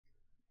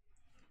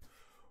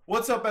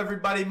What's up,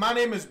 everybody? My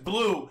name is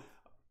Blue.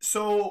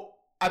 So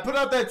I put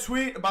out that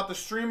tweet about the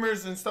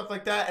streamers and stuff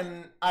like that,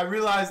 and I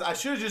realized I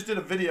should have just did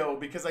a video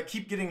because I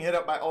keep getting hit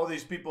up by all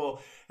these people,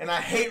 and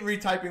I hate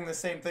retyping the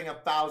same thing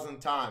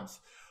 1,000 times.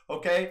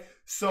 Okay,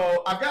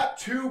 so I've got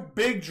two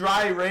big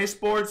dry erase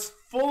boards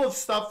full of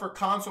stuff for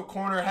Console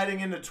Corner heading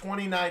into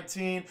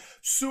 2019.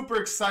 Super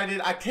excited.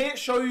 I can't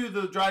show you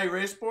the dry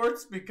erase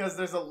boards because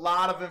there's a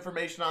lot of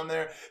information on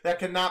there that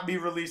cannot be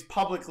released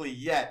publicly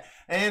yet,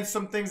 and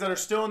some things that are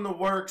still in the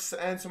works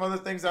and some other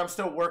things that I'm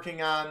still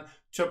working on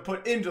to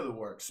put into the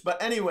works.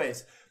 But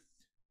anyways,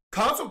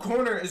 Console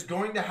Corner is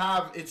going to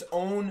have its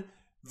own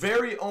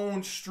very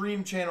own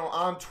stream channel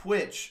on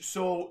Twitch.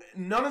 So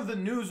none of the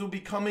news will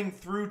be coming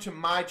through to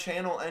my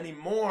channel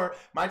anymore.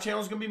 My channel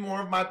is going to be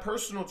more of my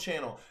personal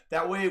channel.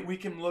 That way we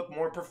can look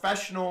more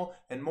professional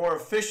and more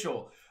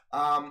official.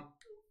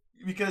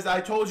 Because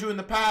I told you in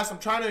the past, I'm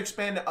trying to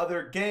expand to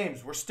other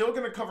games. We're still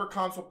going to cover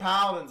console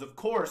Paladins, of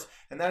course,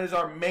 and that is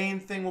our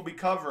main thing we'll be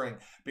covering,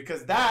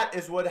 because that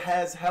is what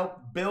has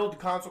helped build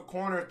Console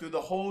Corner through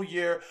the whole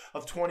year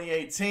of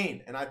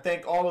 2018, and I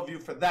thank all of you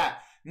for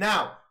that.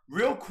 Now,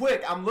 real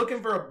quick, I'm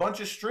looking for a bunch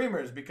of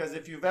streamers, because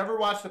if you've ever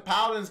watched the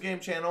Paladins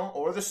game channel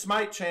or the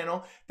Smite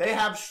channel, they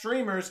have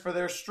streamers for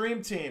their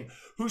stream team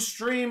who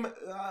stream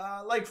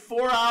like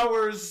 4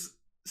 hours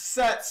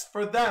sets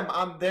for them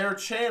on their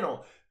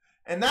channel.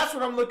 And that's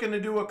what I'm looking to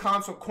do with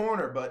Console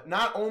Corner, but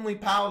not only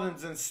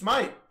Paladins and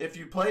Smite. If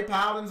you play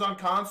Paladins on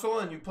console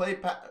and you play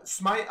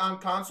Smite on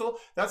console,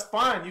 that's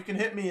fine. You can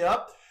hit me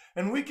up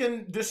and we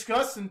can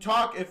discuss and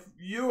talk if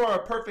you are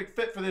a perfect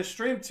fit for this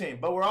stream team.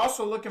 But we're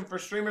also looking for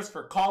streamers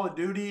for Call of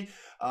Duty,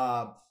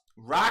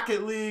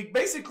 Rocket League,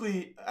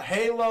 basically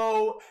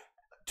Halo,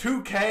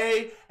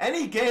 2K,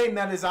 any game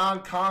that is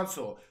on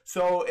console.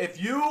 So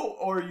if you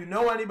or you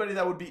know anybody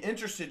that would be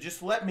interested,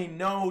 just let me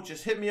know.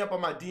 Just hit me up on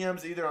my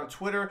DMs, either on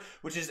Twitter,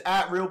 which is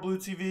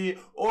 @RealBlueTV,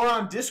 or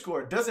on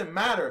Discord. Doesn't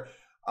matter.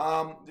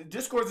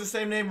 Discord's the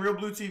same name, Real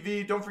Blue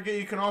TV. Don't forget,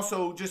 you can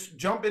also just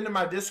jump into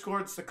my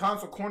Discord. It's the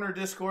Console Corner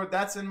Discord.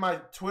 That's in my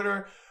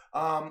Twitter.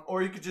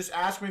 Or you could just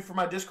ask me for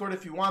my Discord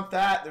if you want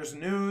that. There's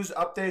news,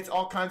 updates,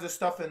 all kinds of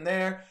stuff in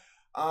there.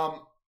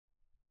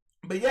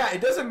 But yeah,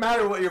 it doesn't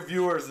matter what your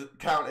viewers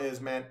count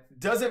is, man.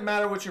 Doesn't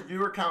matter what your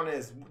viewer count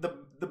is.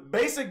 The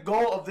basic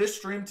goal of this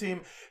stream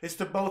team is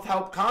to both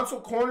help Console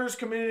Corner's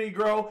community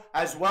grow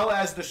as well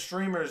as the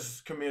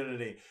streamers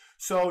community.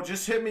 So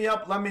just hit me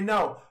up, let me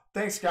know.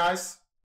 Thanks, guys.